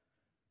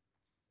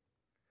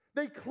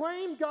 They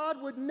claim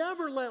God would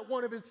never let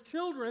one of his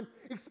children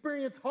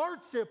experience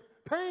hardship,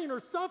 pain,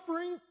 or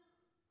suffering.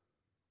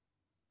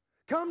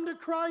 Come to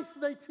Christ,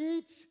 they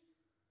teach,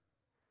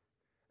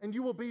 and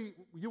you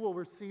will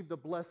receive the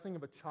blessing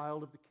of a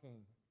child of the King.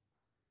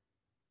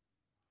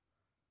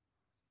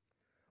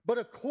 But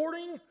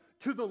according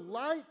to the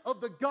light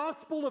of the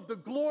gospel of the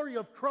glory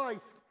of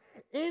Christ,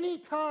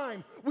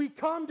 anytime we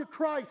come to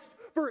Christ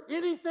for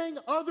anything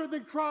other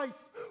than Christ,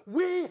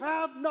 we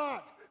have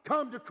not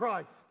come to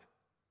Christ.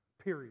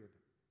 Period.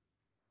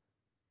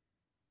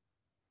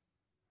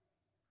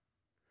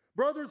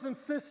 Brothers and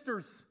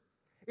sisters,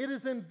 it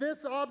is in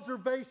this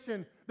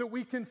observation that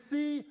we can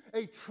see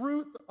a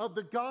truth of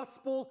the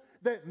gospel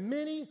that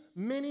many,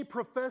 many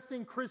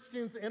professing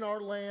Christians in our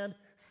land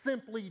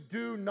simply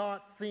do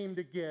not seem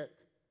to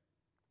get.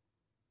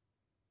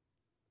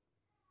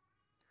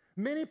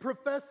 Many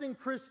professing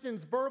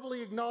Christians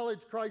verbally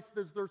acknowledge Christ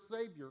as their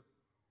Savior.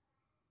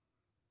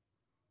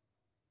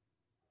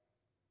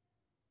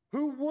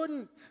 Who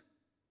wouldn't?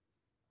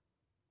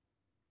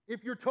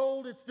 If you're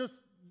told it's just,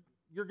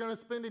 you're going to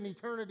spend an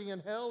eternity in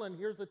hell and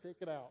here's a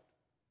ticket out.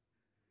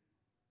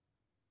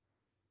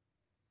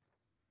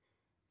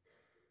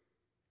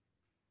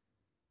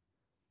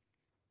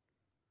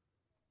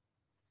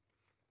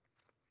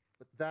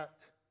 But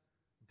that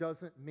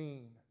doesn't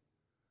mean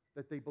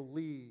that they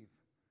believe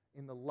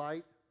in the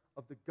light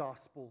of the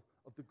gospel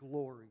of the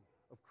glory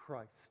of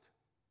Christ.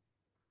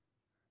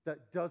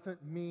 That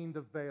doesn't mean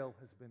the veil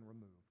has been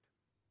removed.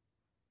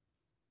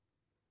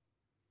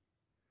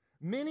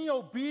 Many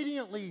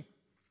obediently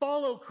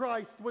follow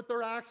Christ with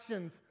their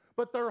actions,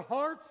 but their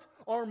hearts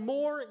are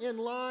more in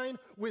line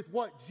with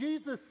what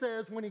Jesus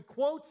says when he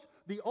quotes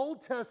the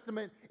Old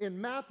Testament in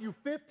Matthew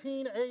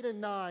 15, 8 and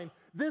 9.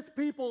 This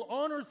people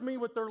honors me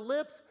with their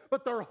lips,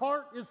 but their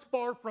heart is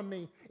far from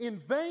me.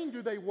 In vain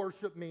do they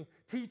worship me,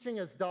 teaching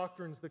as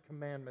doctrines the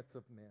commandments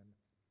of men.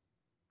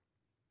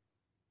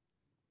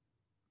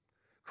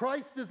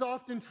 Christ is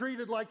often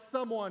treated like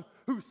someone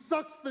who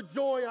sucks the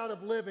joy out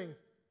of living.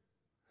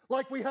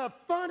 Like we have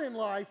fun in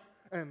life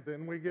and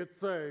then we get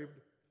saved.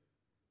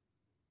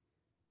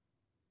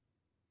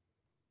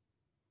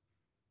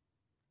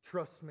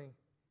 Trust me,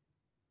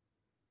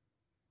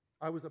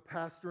 I was a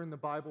pastor in the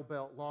Bible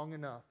Belt long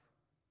enough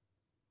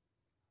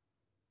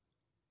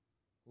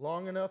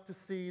to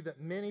see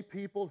that many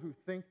people who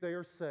think they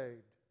are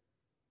saved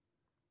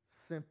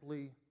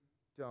simply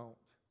don't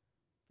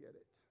get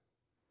it.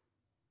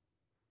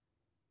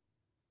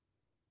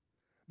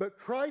 But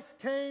Christ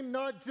came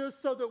not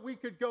just so that we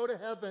could go to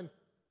heaven,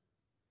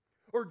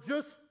 or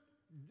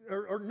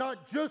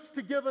not just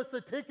to give us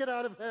a ticket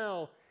out of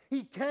hell.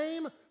 He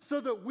came so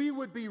that we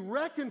would be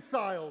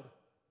reconciled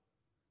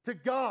to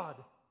God.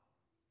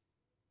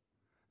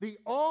 The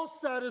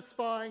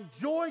all-satisfying,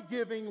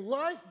 joy-giving,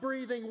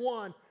 life-breathing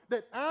one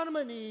that Adam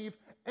and Eve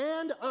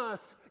and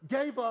us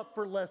gave up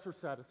for lesser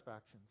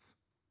satisfactions.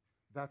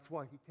 That's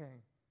why he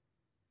came.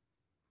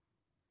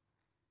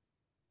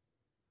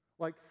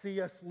 Like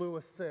C.S.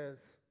 Lewis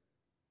says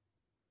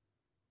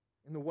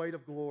in The Weight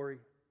of Glory,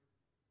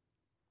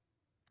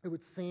 it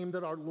would seem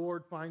that our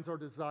Lord finds our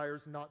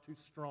desires not too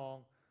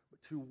strong,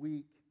 but too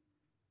weak.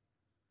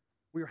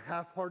 We are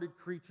half-hearted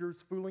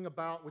creatures fooling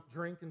about with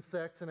drink and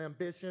sex and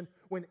ambition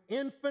when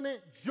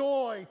infinite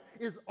joy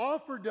is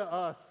offered to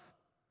us.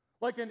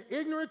 Like an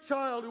ignorant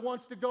child who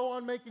wants to go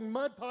on making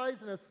mud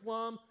pies in a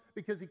slum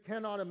because he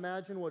cannot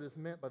imagine what is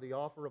meant by the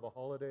offer of a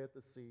holiday at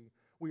the sea.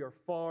 We are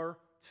far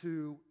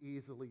too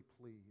easily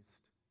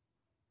pleased.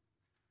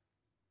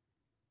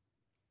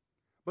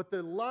 But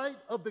the light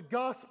of the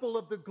gospel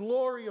of the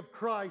glory of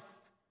Christ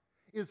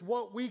is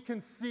what we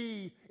can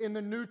see in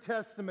the New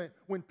Testament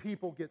when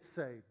people get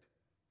saved.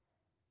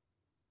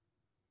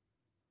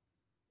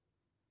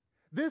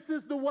 This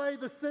is the way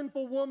the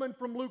sinful woman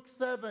from Luke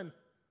 7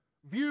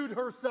 viewed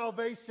her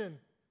salvation.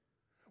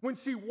 When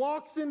she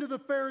walks into the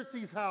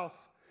Pharisee's house,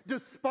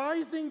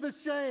 despising the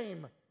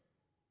shame,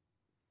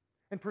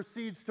 and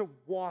proceeds to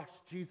wash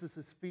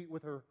Jesus' feet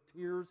with her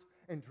tears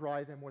and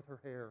dry them with her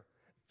hair.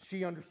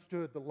 She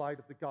understood the light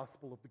of the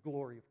gospel of the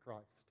glory of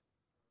Christ.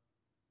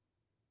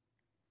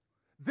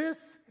 This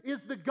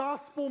is the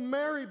gospel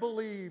Mary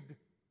believed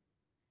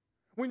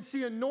when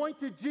she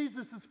anointed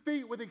Jesus'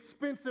 feet with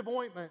expensive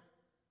ointment,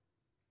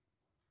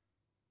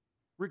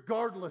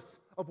 regardless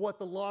of what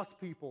the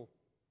lost people,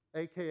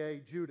 aka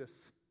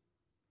Judas,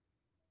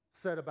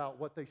 said about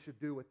what they should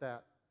do with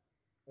that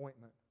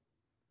ointment.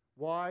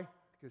 Why?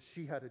 Because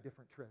she had a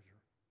different treasure.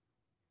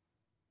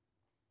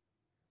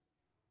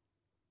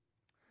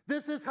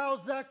 This is how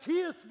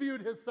Zacchaeus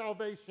viewed his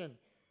salvation.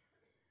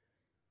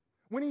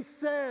 When he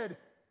said,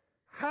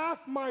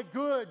 "Half my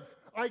goods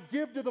I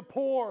give to the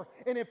poor,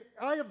 and if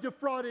I have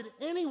defrauded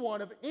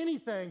anyone of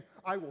anything,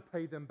 I will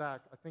pay them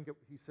back." I think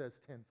he says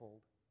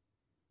tenfold.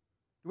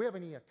 Do we have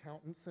any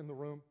accountants in the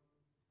room?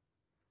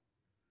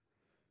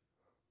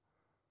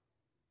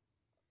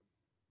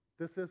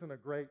 This isn't a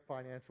great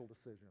financial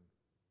decision.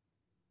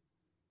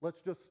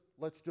 Let's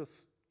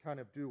just kind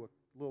of do a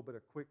little bit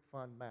of quick,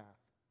 fun math.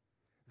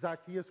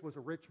 Zacchaeus was a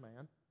rich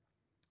man,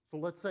 so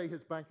let's say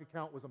his bank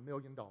account was $1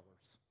 million.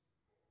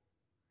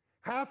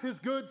 Half his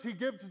goods he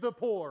gives to the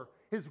poor.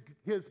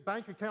 His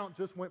bank account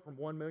just went from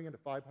 $1 million to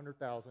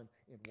 $500,000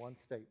 in one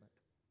statement.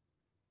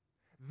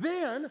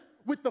 Then,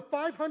 with the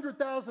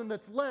 $500,000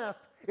 that's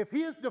left, if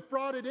he has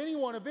defrauded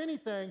anyone of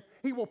anything,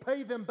 he will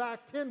pay them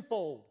back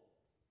tenfold.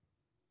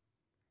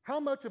 How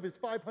much of his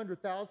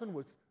 $500,000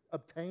 was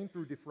obtained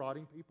through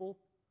defrauding people?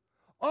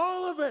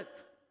 All of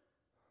it.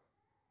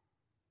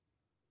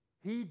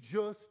 He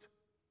just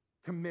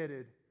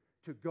committed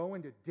to go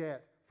into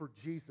debt for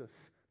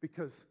Jesus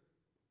because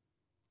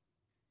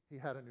he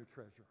had a new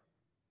treasure.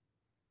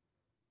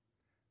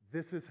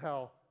 This is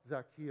how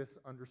Zacchaeus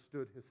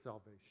understood his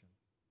salvation.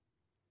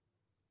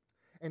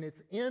 And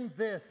it's in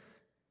this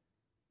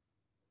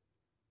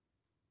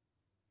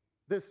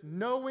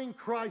knowing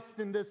Christ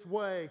in this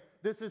way,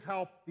 this is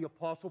how the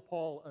Apostle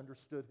Paul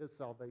understood his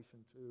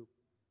salvation too.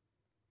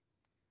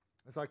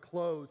 As I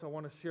close, I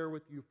want to share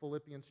with you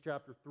Philippians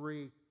chapter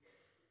 3,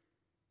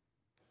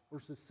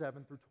 verses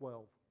 7 through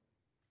 12.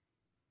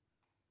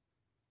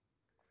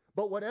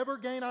 But whatever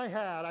gain I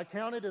had, I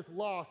counted as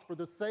loss for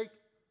the sake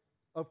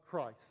of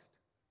Christ.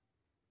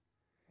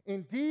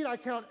 Indeed, I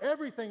count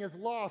everything as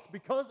loss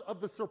because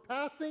of the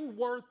surpassing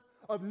worth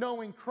of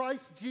knowing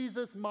Christ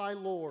Jesus my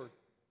Lord.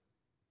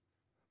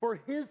 For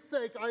his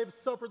sake I have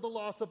suffered the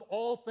loss of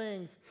all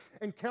things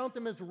and count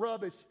them as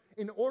rubbish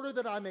in order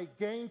that I may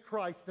gain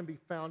Christ and be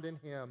found in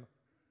him.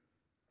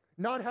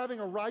 Not having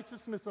a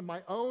righteousness of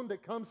my own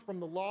that comes from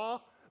the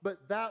law,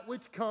 but that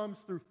which comes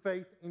through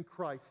faith in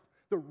Christ,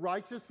 the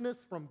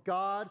righteousness from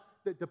God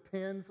that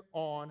depends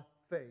on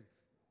faith.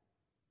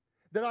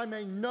 That I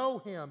may know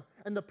him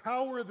and the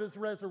power of his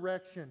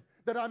resurrection,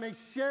 that I may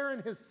share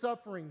in his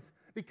sufferings,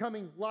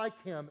 becoming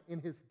like him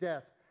in his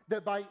death,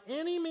 that by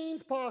any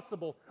means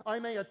possible I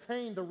may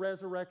attain the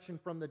resurrection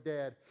from the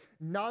dead.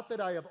 Not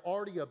that I have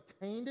already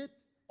obtained it,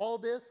 all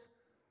this,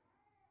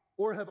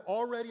 or have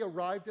already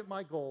arrived at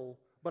my goal,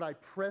 but I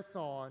press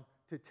on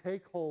to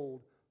take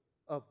hold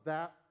of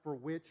that for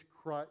which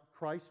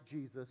Christ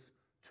Jesus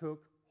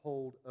took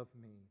hold of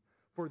me.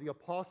 For the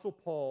Apostle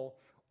Paul,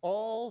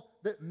 all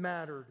that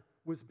mattered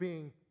was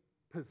being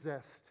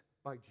possessed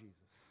by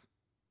Jesus.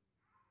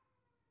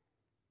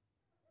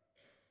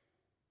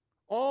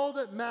 All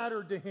that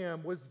mattered to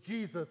him was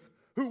Jesus,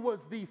 who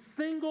was the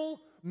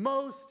single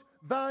most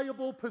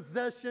valuable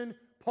possession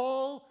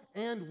Paul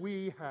and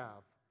we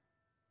have.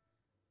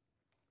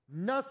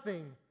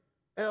 Nothing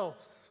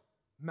else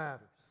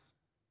matters.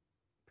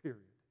 Period.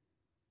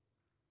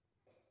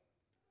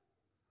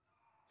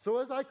 So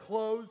as I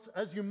close,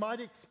 as you might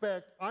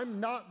expect, I'm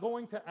not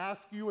going to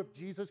ask you if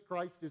Jesus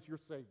Christ is your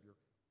Savior.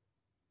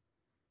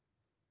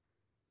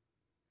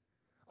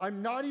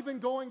 I'm not even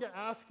going to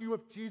ask you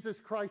if Jesus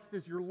Christ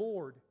is your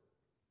Lord.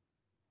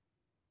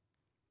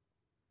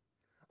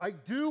 I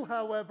do,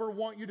 however,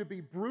 want you to be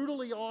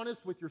brutally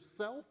honest with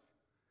yourself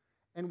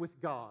and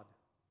with God.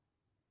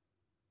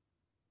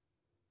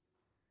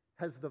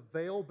 Has the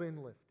veil been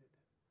lifted?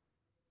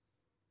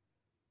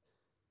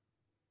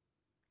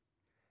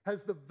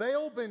 Has the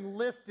veil been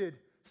lifted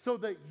so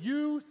that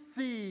you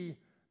see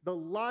the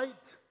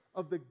light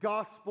of the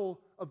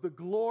gospel of the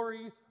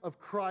glory of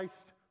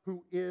Christ,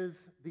 who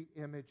is the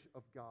image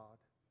of God?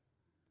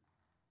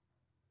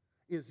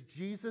 Is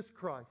Jesus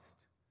Christ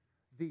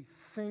the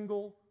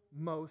single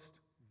most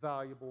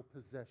valuable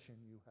possession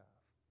you have?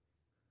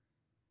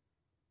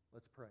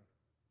 Let's pray.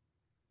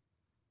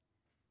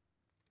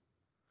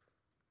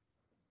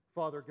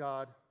 Father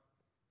God,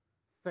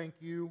 thank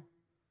you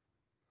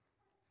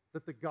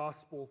that the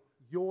gospel,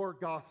 your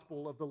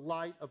gospel of the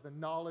light of the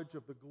knowledge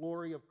of the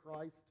glory of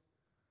Christ,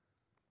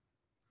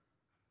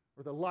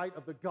 or the light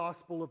of the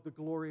gospel of the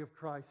glory of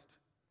Christ,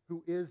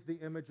 who is the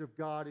image of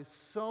God, is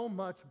so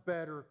much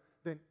better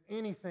than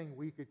anything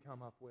we could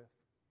come up with.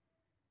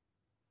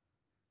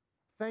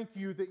 Thank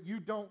you that you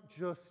don't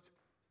just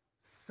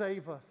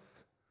save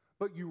us,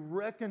 but you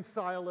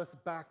reconcile us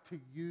back to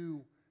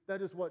you.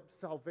 That is what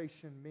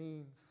salvation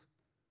means.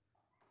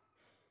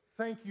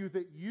 Thank you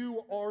that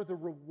you are the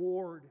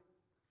reward,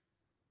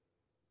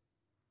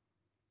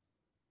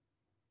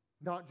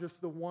 not just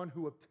the one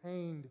who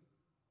obtained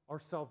our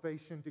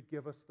salvation to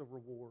give us the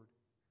reward.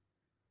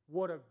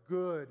 What a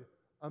good,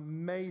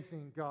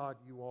 amazing God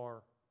you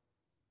are.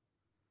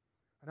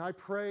 And I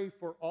pray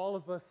for all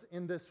of us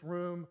in this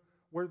room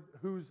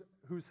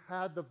who's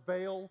had the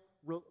veil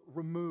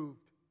removed.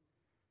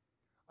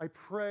 I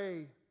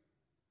pray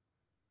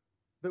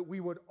that we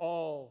would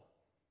all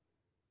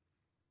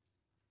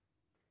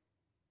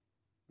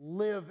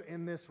live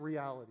in this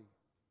reality.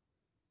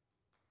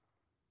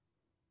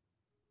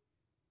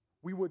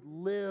 We would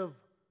live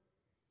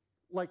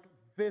like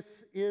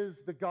this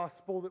is the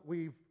gospel that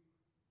we've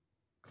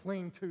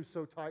clinged to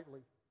so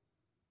tightly.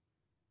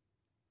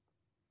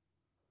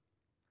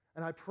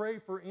 And I pray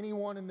for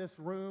anyone in this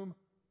room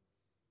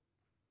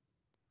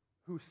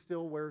who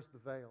still wears the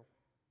veil.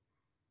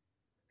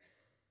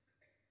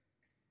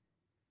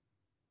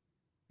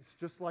 It's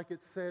just like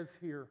it says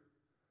here.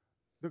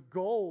 The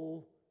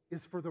goal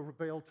is for the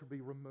veil to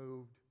be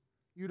removed.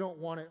 You don't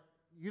want it.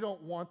 You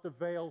don't want the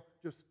veil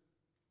just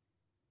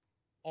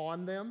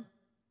on them.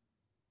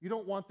 You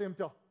don't want them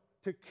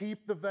to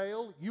keep the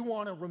veil. You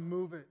want to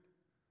remove it.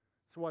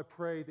 So I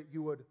pray that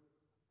you would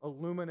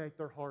illuminate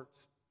their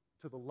hearts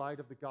to the light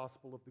of the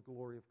gospel of the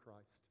glory of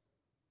Christ.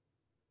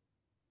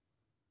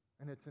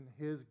 And it's in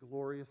his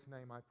glorious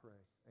name I pray.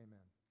 Amen.